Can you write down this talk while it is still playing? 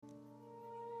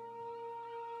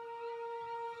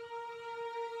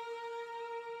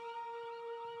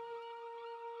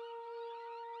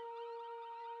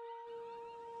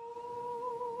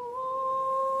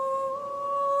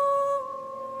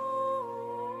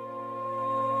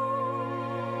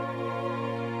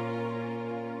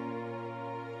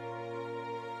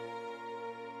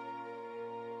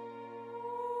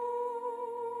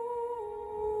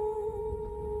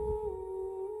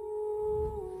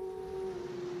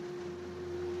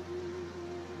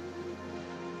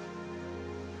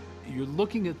You're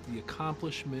looking at the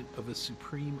accomplishment of a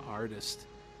supreme artist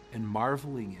and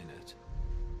marveling in it.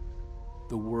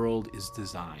 The world is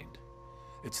designed.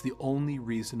 It's the only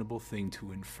reasonable thing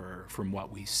to infer from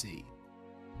what we see.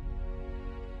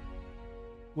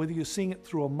 Whether you're seeing it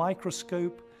through a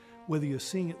microscope, whether you're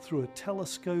seeing it through a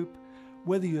telescope,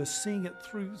 whether you're seeing it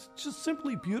through just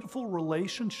simply beautiful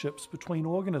relationships between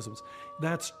organisms,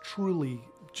 that's truly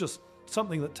just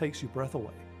something that takes your breath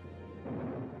away.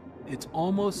 It's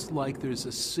almost like there's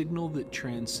a signal that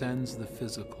transcends the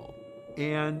physical.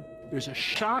 And there's a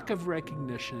shock of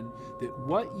recognition that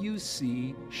what you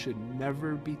see should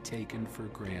never be taken for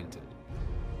granted.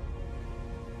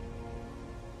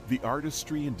 The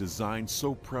artistry and design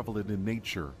so prevalent in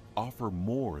nature offer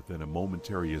more than a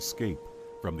momentary escape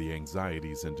from the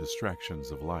anxieties and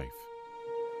distractions of life.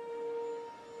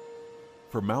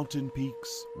 For mountain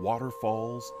peaks,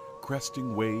 waterfalls,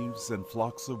 cresting waves, and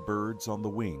flocks of birds on the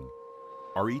wing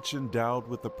are each endowed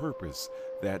with a purpose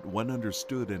that, when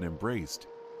understood and embraced,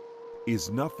 is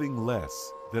nothing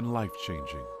less than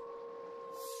life-changing.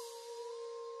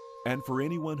 And for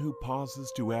anyone who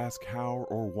pauses to ask how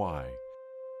or why,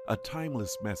 a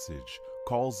timeless message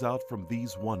calls out from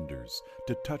these wonders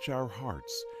to touch our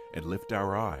hearts and lift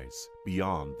our eyes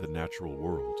beyond the natural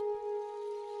world.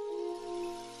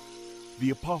 The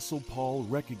Apostle Paul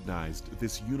recognized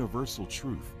this universal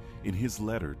truth in his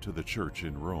letter to the church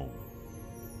in Rome.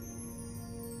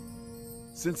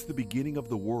 Since the beginning of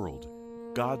the world,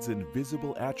 God's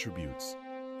invisible attributes,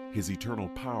 his eternal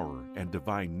power and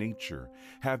divine nature,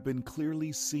 have been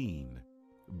clearly seen,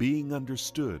 being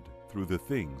understood through the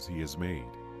things he has made.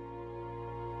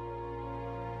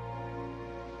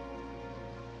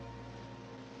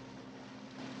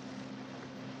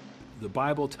 The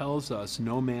Bible tells us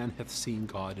no man hath seen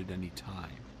God at any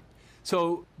time.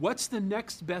 So what's the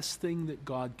next best thing that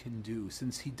God can do,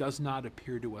 since he does not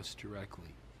appear to us directly?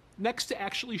 Next to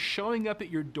actually showing up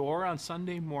at your door on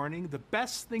Sunday morning, the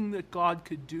best thing that God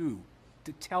could do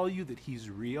to tell you that he's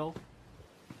real,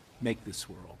 make this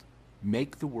world.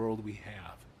 Make the world we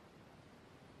have.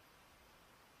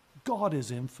 God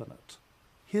is infinite.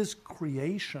 His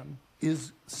creation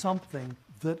is something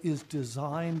that is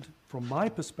designed, from my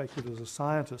perspective as a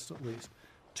scientist at least,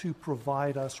 to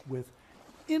provide us with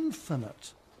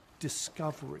infinite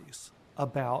discoveries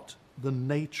about the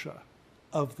nature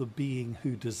of the being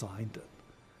who designed it.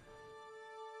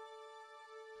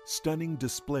 Stunning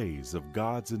displays of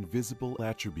God's invisible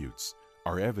attributes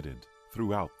are evident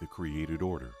throughout the created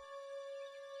order.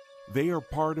 They are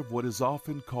part of what is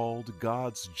often called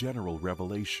God's general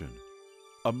revelation,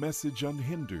 a message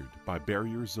unhindered by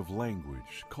barriers of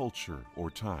language, culture, or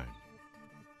time,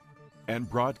 and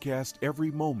broadcast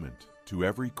every moment to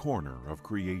every corner of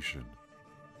creation.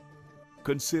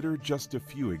 Consider just a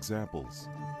few examples.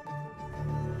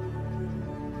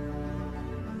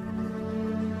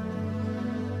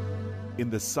 In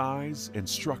the size and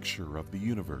structure of the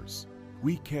universe,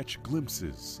 we catch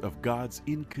glimpses of God's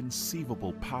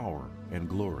inconceivable power and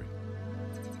glory.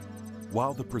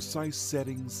 While the precise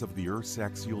settings of the Earth's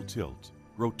axial tilt,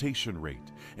 rotation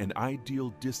rate, and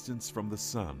ideal distance from the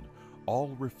sun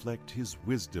all reflect his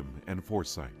wisdom and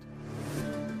foresight.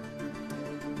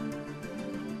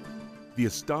 The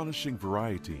astonishing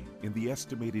variety in the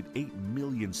estimated 8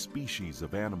 million species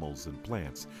of animals and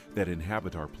plants that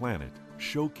inhabit our planet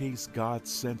showcase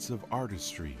God's sense of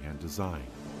artistry and design.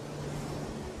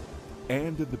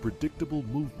 And in the predictable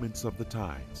movements of the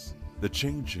tides, the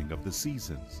changing of the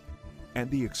seasons, and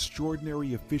the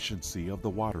extraordinary efficiency of the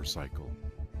water cycle,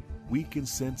 we can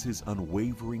sense his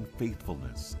unwavering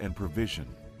faithfulness and provision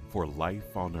for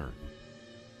life on earth.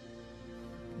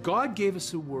 God gave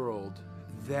us a world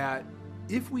that,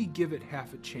 if we give it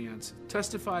half a chance,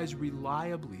 testifies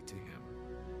reliably to him.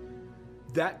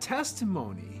 That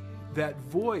testimony, that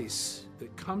voice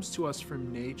that comes to us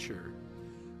from nature,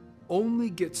 only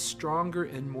gets stronger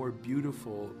and more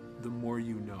beautiful the more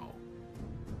you know.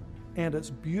 And it's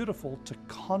beautiful to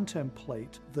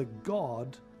contemplate the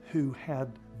God who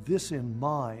had this in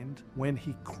mind when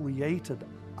he created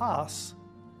us,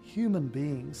 human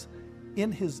beings,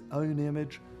 in his own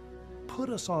image, put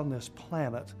us on this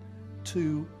planet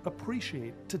to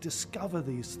appreciate, to discover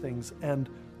these things and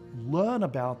learn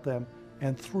about them,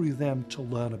 and through them to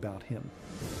learn about him.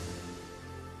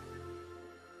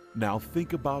 Now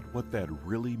think about what that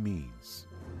really means.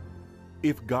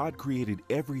 If God created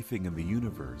everything in the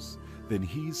universe, then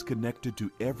he's connected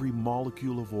to every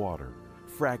molecule of water,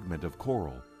 fragment of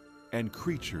coral, and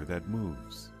creature that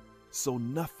moves. So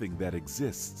nothing that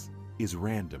exists is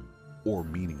random or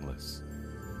meaningless.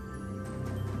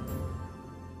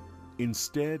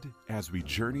 Instead, as we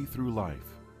journey through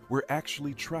life, we're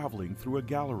actually traveling through a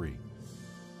gallery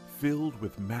filled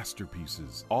with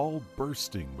masterpieces, all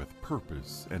bursting with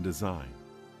purpose and design.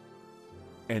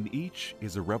 And each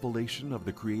is a revelation of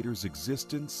the Creator's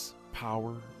existence,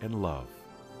 power, and love.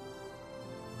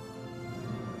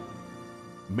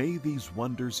 May these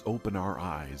wonders open our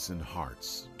eyes and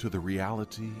hearts to the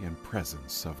reality and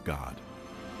presence of God.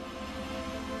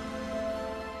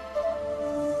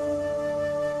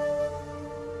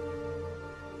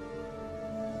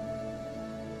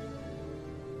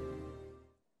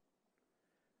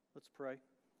 Let's pray.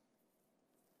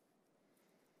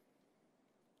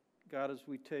 God, as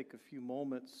we take a few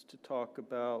moments to talk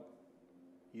about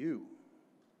you,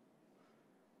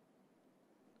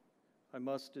 I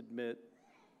must admit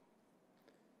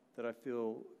that I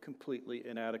feel completely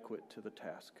inadequate to the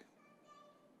task.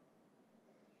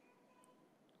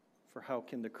 For how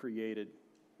can the created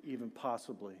even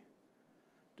possibly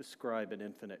describe an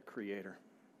infinite creator?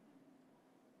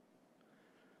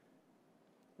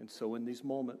 And so in these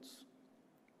moments,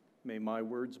 may my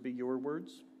words be your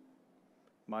words,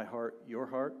 my heart your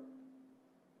heart.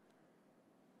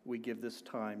 We give this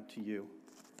time to you.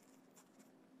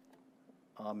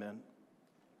 Amen.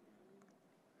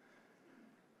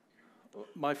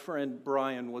 My friend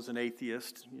Brian was an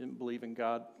atheist. He didn't believe in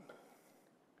God.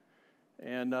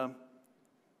 And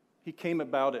he came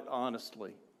about it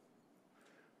honestly.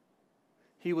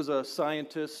 He was a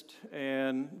scientist,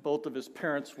 and both of his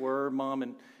parents were. Mom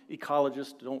an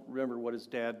ecologist. Don't remember what his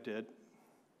dad did.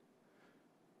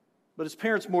 But his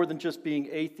parents, more than just being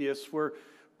atheists, were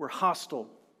hostile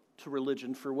to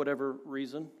religion for whatever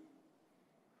reason.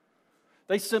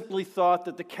 They simply thought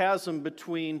that the chasm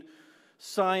between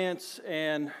science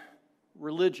and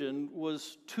religion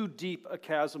was too deep a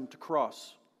chasm to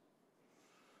cross.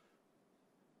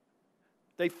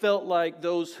 They felt like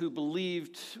those who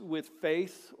believed with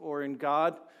faith or in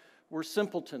God were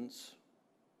simpletons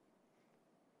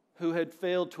who had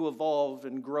failed to evolve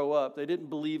and grow up. They didn't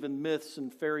believe in myths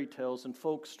and fairy tales and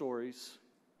folk stories.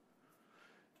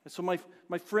 And so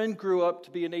my friend grew up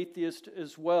to be an atheist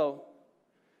as well.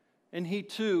 And he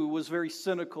too was very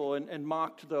cynical and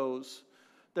mocked those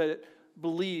that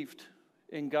believed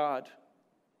in God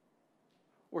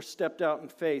or stepped out in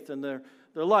faith in their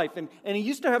life. And he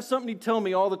used to have something he'd tell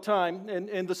me all the time,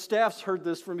 and the staff's heard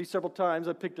this from me several times.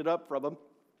 I picked it up from him.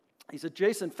 He said,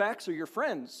 "Jason, facts are your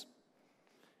friends."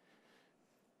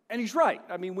 And he's right.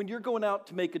 I mean, when you're going out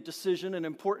to make a decision, an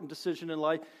important decision in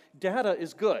life, data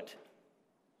is good.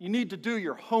 You need to do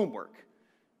your homework.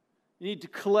 You need to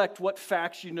collect what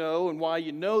facts you know and why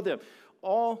you know them.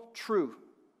 All true.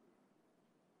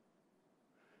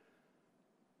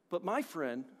 But my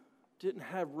friend didn't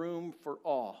have room for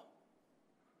awe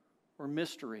or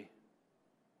mystery,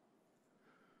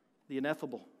 the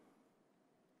ineffable.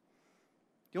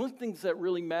 The only things that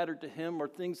really mattered to him are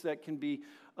things that can be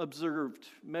observed,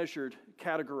 measured,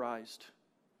 categorized.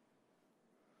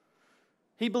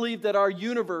 He believed that our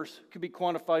universe could be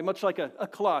quantified, much like a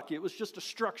clock. It was just a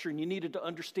structure, and you needed to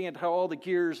understand how all the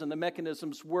gears and the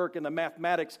mechanisms work and the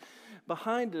mathematics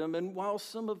behind them. And while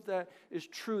some of that is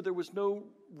true, there was no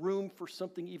room for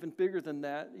something even bigger than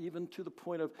that, even to the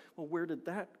point of, well, where did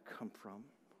that come from?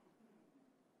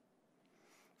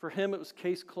 For him, it was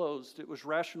case closed. It was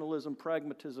rationalism,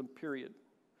 pragmatism, period.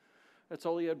 That's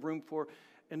all he had room for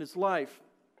in his life.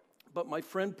 But my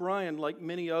friend Brian, like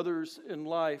many others in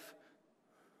life,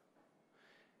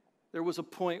 there was a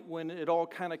point when it all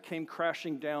kind of came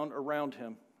crashing down around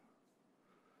him.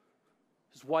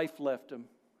 His wife left him.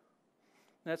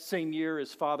 That same year,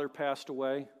 his father passed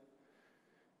away.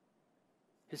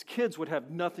 His kids would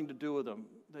have nothing to do with him.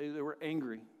 They were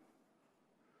angry.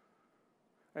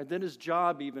 And then his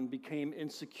job even became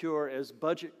insecure as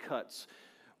budget cuts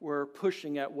were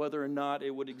pushing at whether or not it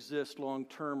would exist long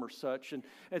term or such. And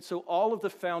so all of the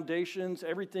foundations,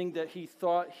 everything that he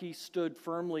thought he stood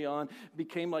firmly on,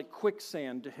 became like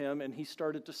quicksand to him, and he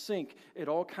started to sink. It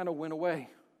all kind of went away.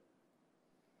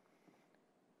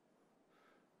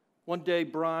 One day,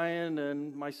 Brian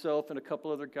and myself and a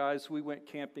couple other guys, we went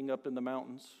camping up in the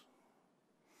mountains.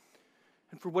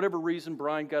 And for whatever reason,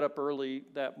 Brian got up early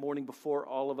that morning before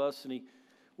all of us, and he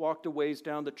walked a ways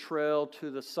down the trail to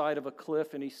the side of a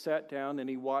cliff, and he sat down and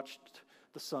he watched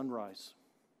the sunrise.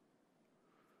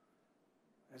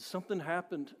 And something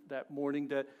happened that morning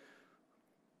that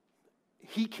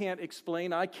he can't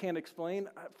explain, I can't explain.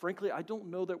 Frankly, I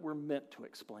don't know that we're meant to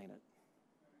explain it.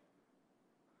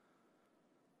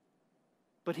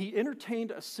 But he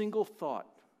entertained a single thought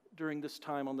during this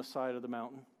time on the side of the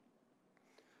mountain.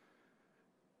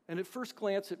 And at first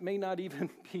glance, it may not even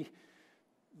be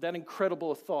that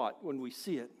incredible a thought when we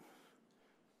see it.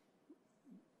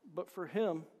 But for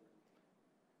him,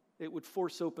 it would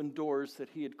force open doors that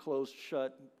he had closed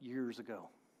shut years ago.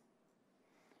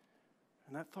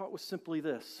 And that thought was simply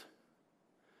this: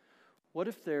 what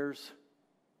if there's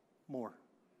more?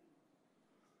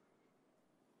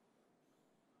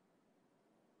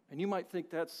 And you might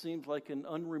think that seems like an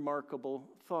unremarkable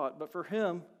thought, but for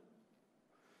him,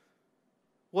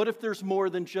 what if there's more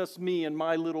than just me and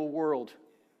my little world?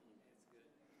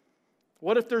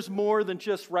 What if there's more than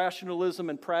just rationalism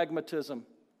and pragmatism?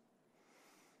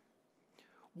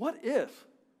 What if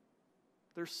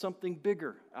there's something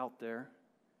bigger out there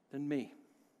than me?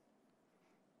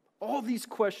 All these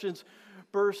questions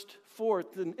burst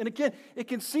forth. And again, it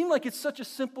can seem like it's such a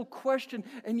simple question,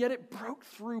 and yet it broke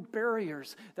through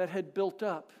barriers that had built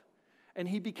up. And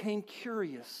he became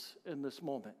curious in this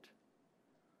moment.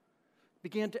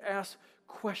 Began to ask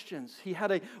questions. He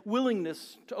had a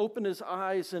willingness to open his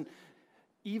eyes and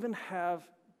even have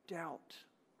doubt.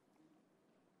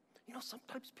 You know,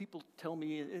 sometimes people tell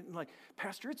me, like,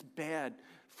 Pastor, it's bad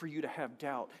for you to have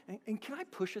doubt. And can I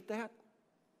push at that?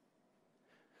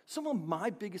 Some of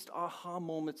my biggest aha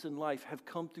moments in life have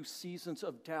come through seasons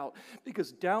of doubt,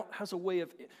 because doubt has a way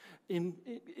of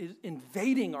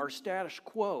invading our status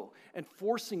quo and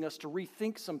forcing us to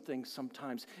rethink some things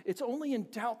sometimes. It's only in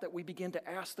doubt that we begin to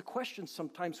ask the questions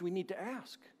sometimes we need to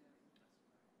ask.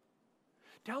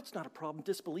 Doubt's not a problem,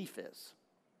 disbelief is.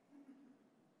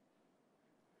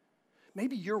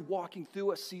 Maybe you're walking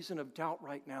through a season of doubt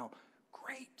right now.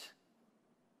 Great.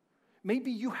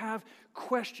 Maybe you have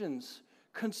questions,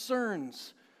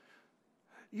 concerns.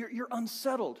 You're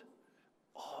unsettled.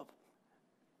 Oh,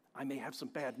 I may have some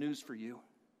bad news for you.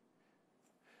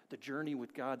 The journey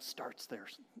with God starts there.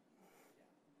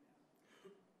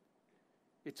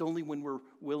 It's only when we're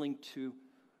willing to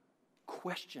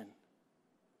question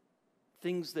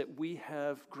things that we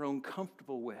have grown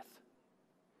comfortable with.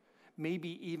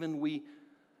 Maybe even we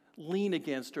lean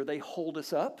against, or they hold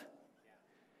us up.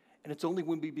 And it's only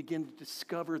when we begin to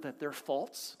discover that they're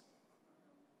false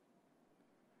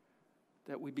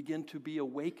that we begin to be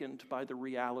awakened by the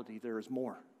reality there is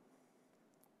more.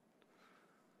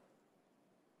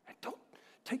 And don't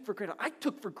take for granted. I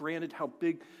took for granted how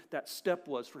big that step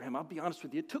was for him. I'll be honest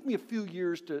with you. It took me a few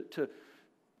years to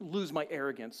lose my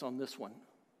arrogance on this one.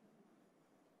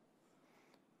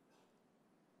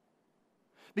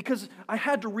 Because I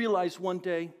had to realize one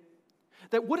day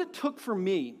that what it took for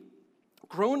me,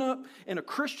 growing up in a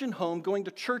Christian home, going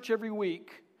to church every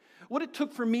week, what it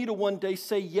took for me to one day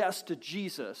say yes to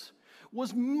Jesus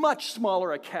was much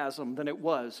smaller a chasm than it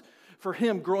was for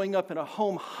him growing up in a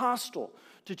home hostile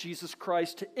to Jesus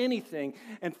Christ, to anything,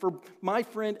 and for my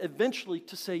friend eventually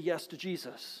to say yes to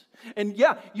Jesus. And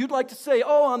yeah, you'd like to say,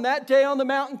 oh, on that day on the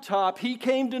mountaintop, he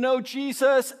came to know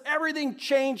Jesus, everything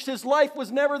changed, his life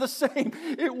was never the same.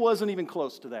 It wasn't even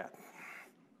close to that.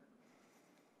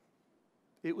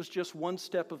 It was just one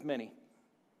step of many.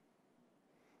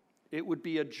 It would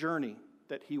be a journey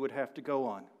that he would have to go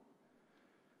on.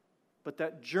 But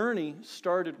that journey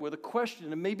started with a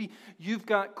question, and maybe you've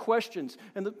got questions.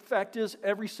 And the fact is,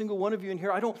 every single one of you in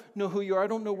here, I don't know who you are, I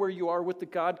don't know where you are with the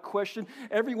God question.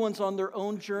 Everyone's on their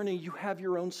own journey. You have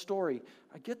your own story.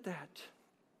 I get that.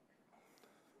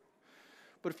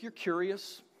 But if you're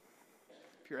curious,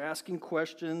 if you're asking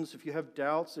questions, if you have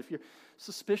doubts, if you're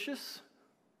suspicious,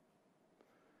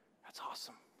 that's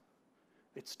awesome.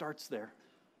 It starts there.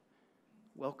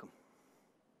 Welcome.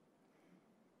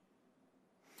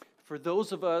 For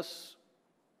those of us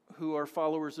who are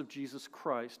followers of Jesus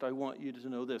Christ, I want you to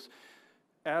know this.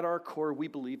 At our core, we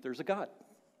believe there's a God.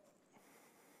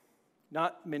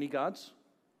 Not many gods,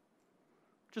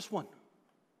 just one.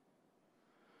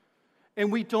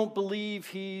 And we don't believe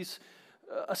he's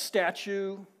a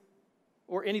statue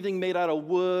or anything made out of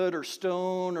wood or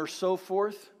stone or so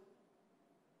forth.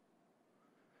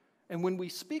 And when we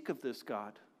speak of this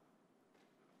God,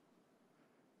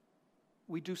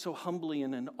 we do so humbly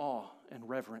and in awe and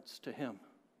reverence to him.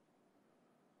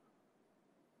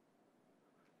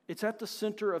 It's at the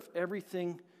center of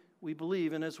everything we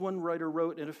believe. And as one writer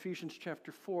wrote in Ephesians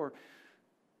chapter 4,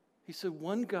 he said,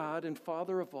 one God and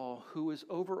Father of all, who is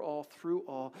over all, through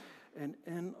all, and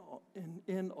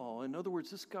in all. In other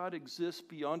words, this God exists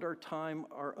beyond our time,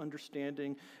 our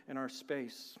understanding, and our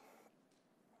space.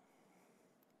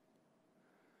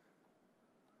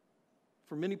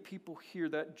 For many people here,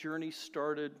 that journey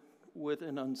started with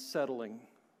an unsettling.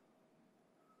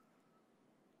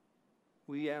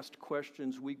 We asked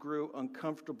questions, we grew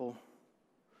uncomfortable.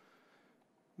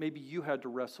 Maybe you had to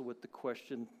wrestle with the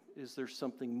question, is there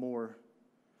something more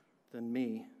than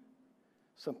me?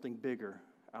 Something bigger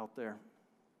out there?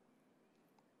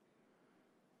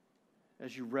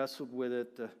 as you wrestled with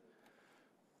it, the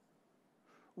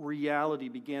reality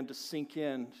began to sink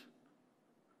in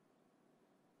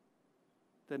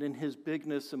that in his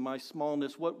bigness and my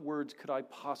smallness, what words could I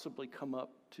possibly come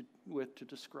up with to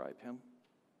describe him?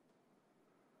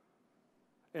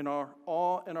 In our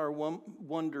awe and our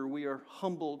wonder, we are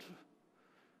humbled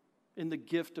in the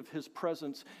gift of his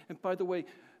presence. And by the way,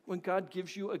 when God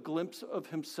gives you a glimpse of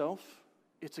himself,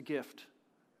 it's a gift.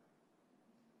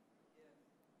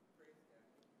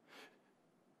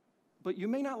 But you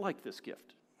may not like this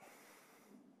gift.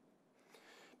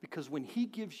 Because when he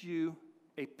gives you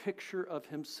a picture of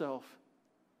himself,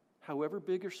 however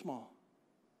big or small,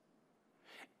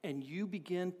 and you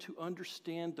begin to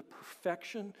understand the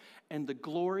perfection and the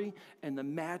glory and the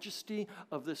majesty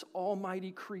of this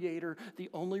almighty creator, the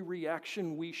only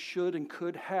reaction we should and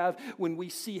could have when we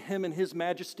see him in his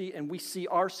majesty and we see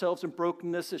ourselves in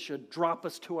brokenness, it should drop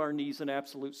us to our knees in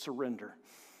absolute surrender.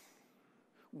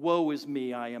 Woe is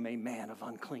me, I am a man of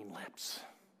unclean lips.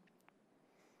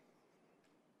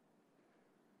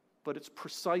 But it's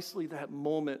precisely that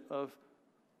moment of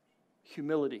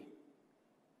humility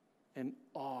and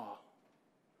awe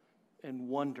and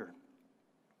wonder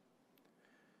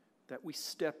that we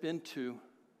step into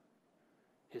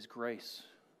his grace.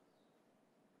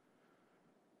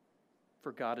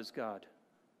 For God is God,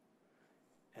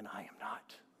 and I am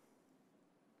not.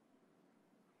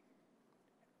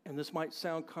 And this might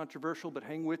sound controversial, but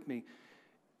hang with me.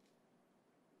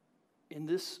 In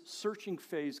this searching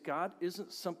phase, God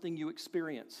isn't something you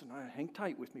experience. And hang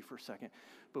tight with me for a second.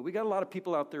 But we got a lot of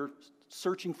people out there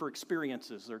searching for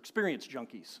experiences. They're experience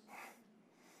junkies.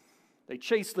 They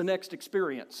chase the next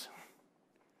experience.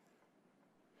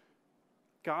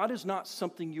 God is not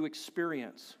something you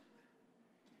experience.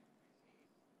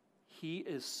 He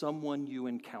is someone you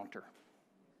encounter.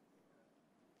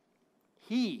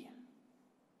 He,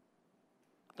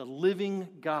 the living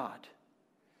God,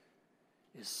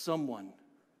 is someone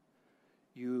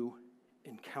you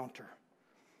encounter.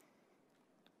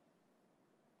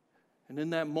 And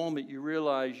in that moment, you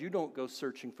realize you don't go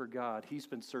searching for God. He's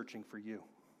been searching for you.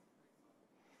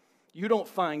 You don't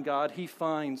find God. He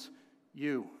finds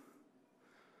you.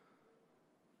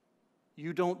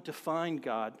 You don't define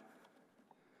God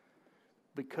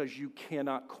because you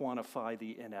cannot quantify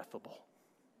the ineffable.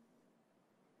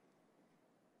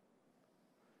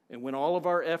 And when all of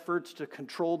our efforts to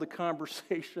control the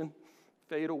conversation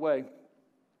fade away,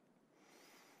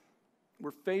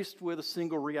 we're faced with a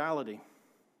single reality.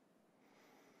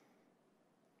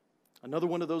 Another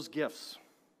one of those gifts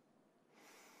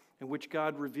in which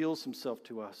God reveals himself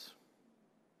to us.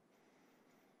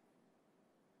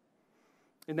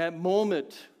 In that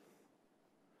moment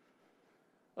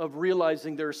of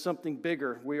realizing there is something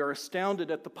bigger, we are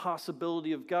astounded at the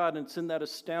possibility of God, and it's in that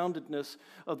astoundedness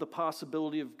of the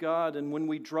possibility of God, and when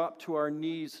we drop to our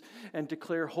knees and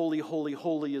declare, "Holy, holy,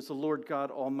 holy is the Lord God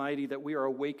Almighty," that we are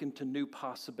awakened to new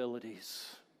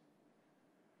possibilities.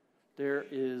 There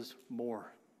is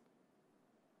more.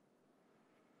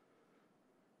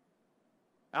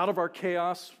 Out of our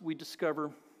chaos, we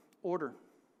discover order.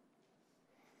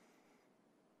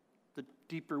 The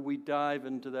deeper we dive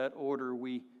into that order,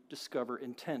 we discover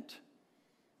intent.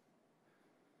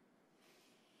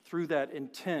 Through that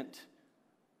intent,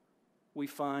 we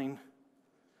find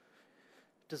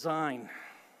design.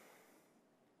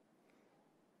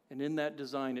 And in that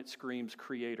design, it screams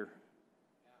Creator.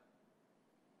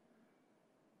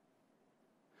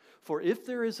 For if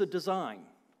there is a design,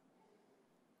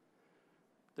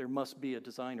 there must be a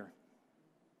designer.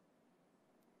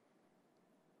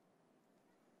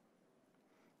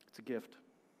 It's a gift.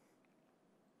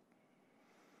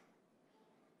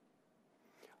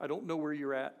 I don't know where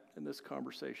you're at in this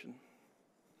conversation.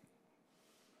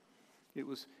 It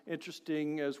was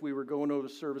interesting as we were going over the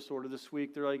service order this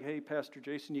week. They're like, "Hey, Pastor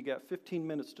Jason, you got 15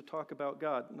 minutes to talk about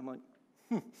God." And I'm like,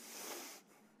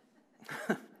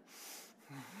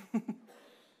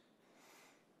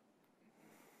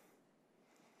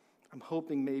 I'm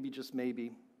hoping maybe, just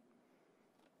maybe,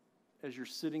 as you're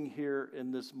sitting here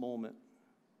in this moment,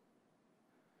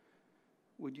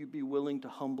 would you be willing to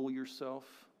humble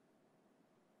yourself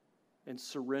and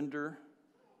surrender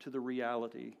to the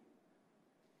reality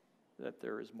that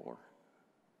there is more?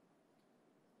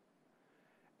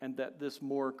 And that this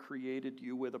more created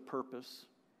you with a purpose.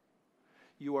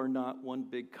 You are not one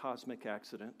big cosmic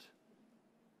accident.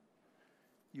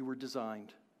 You were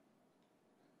designed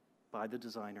by the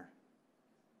designer.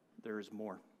 There is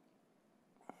more.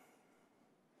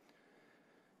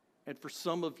 And for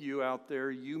some of you out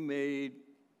there, you made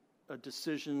a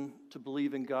decision to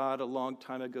believe in God a long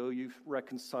time ago. You've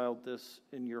reconciled this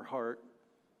in your heart.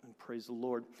 and praise the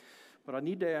Lord. But I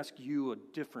need to ask you a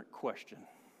different question.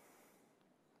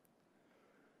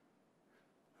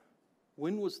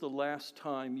 When was the last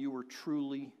time you were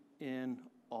truly in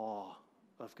awe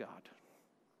of God?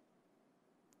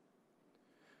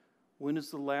 When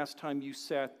is the last time you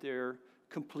sat there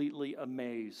completely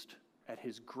amazed at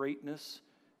His greatness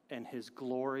and His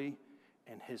glory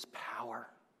and His power?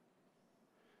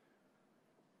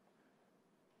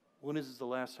 When is the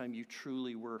last time you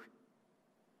truly were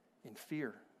in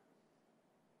fear,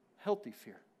 healthy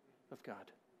fear of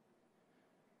God?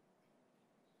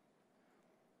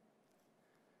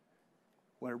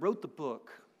 When I wrote the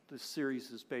book this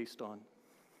series is based on,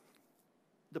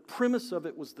 the premise of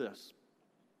it was this.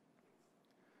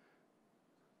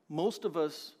 Most of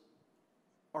us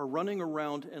are running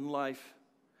around in life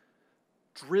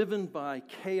driven by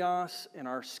chaos and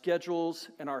our schedules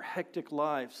and our hectic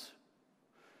lives.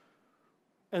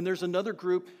 And there's another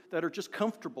group that are just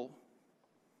comfortable.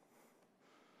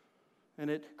 And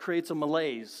it creates a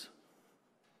malaise.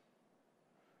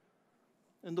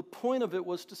 And the point of it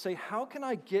was to say, how can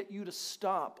I get you to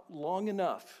stop long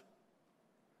enough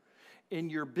in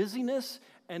your busyness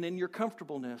and in your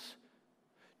comfortableness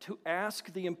to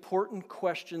ask the important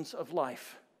questions of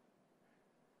life?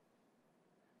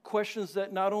 Questions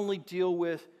that not only deal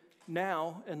with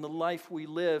now and the life we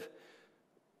live,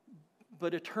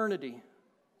 but eternity.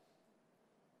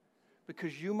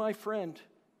 Because you, my friend,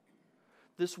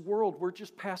 this world we're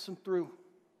just passing through.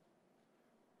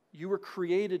 You were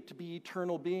created to be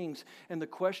eternal beings. And the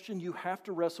question you have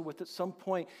to wrestle with at some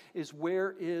point is,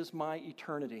 where is my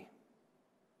eternity?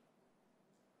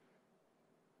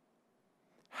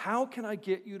 How can I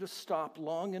get you to stop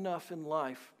long enough in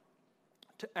life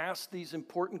to ask these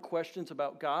important questions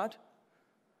about God?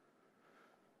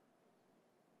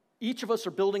 Each of us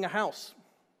are building a house.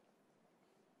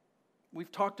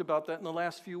 We've talked about that in the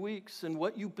last few weeks. And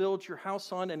what you build your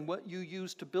house on and what you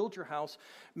use to build your house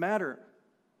matter.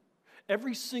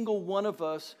 Every single one of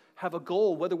us have a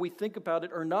goal, whether we think about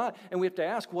it or not. And we have to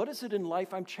ask, what is it in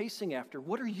life I'm chasing after?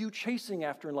 What are you chasing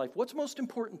after in life? What's most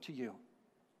important to you?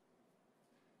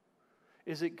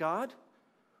 Is it God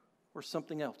or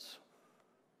something else?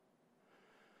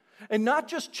 And not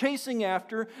just chasing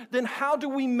after, then how do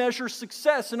we measure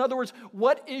success? In other words,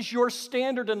 what is your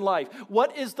standard in life?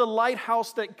 What is the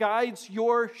lighthouse that guides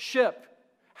your ship?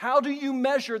 How do you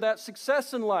measure that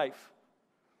success in life?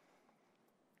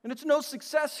 And it's no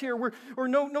success here, or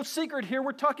no secret here.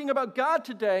 We're talking about God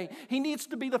today. He needs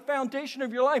to be the foundation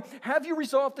of your life. Have you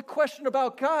resolved the question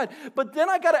about God? But then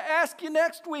I got to ask you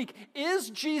next week,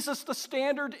 is Jesus the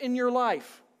standard in your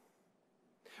life?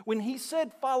 When He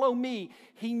said, follow me,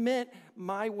 He meant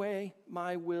my way,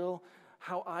 my will,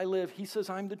 how I live. He says,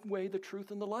 I'm the way, the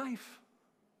truth, and the life.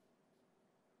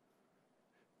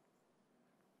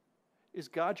 Is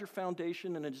God your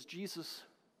foundation, and is Jesus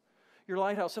your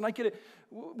lighthouse? And I get it.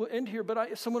 We'll end here,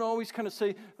 but someone always kind of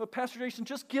say, well, Pastor Jason,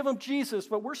 just give them Jesus.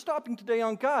 But we're stopping today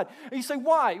on God. And you say,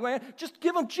 why? Well, just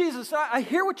give them Jesus. I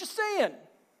hear what you're saying.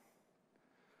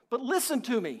 But listen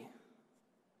to me.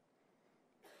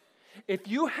 If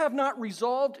you have not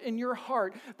resolved in your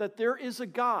heart that there is a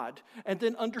God, and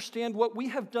then understand what we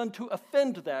have done to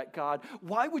offend that God,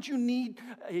 why would you need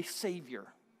a Savior?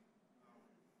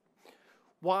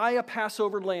 Why a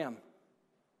Passover lamb?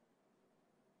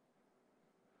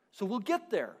 So we'll get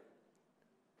there.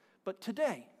 But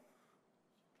today,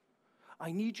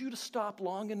 I need you to stop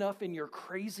long enough in your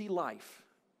crazy life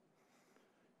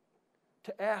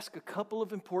to ask a couple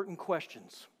of important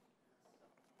questions.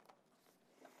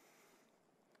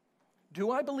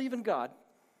 Do I believe in God?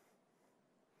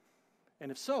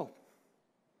 And if so,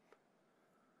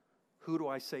 who do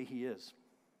I say He is?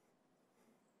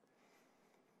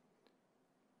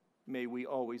 May we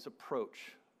always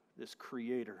approach this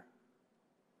Creator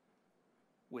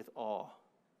with awe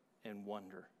and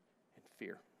wonder and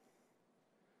fear.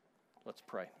 Let's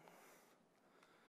pray.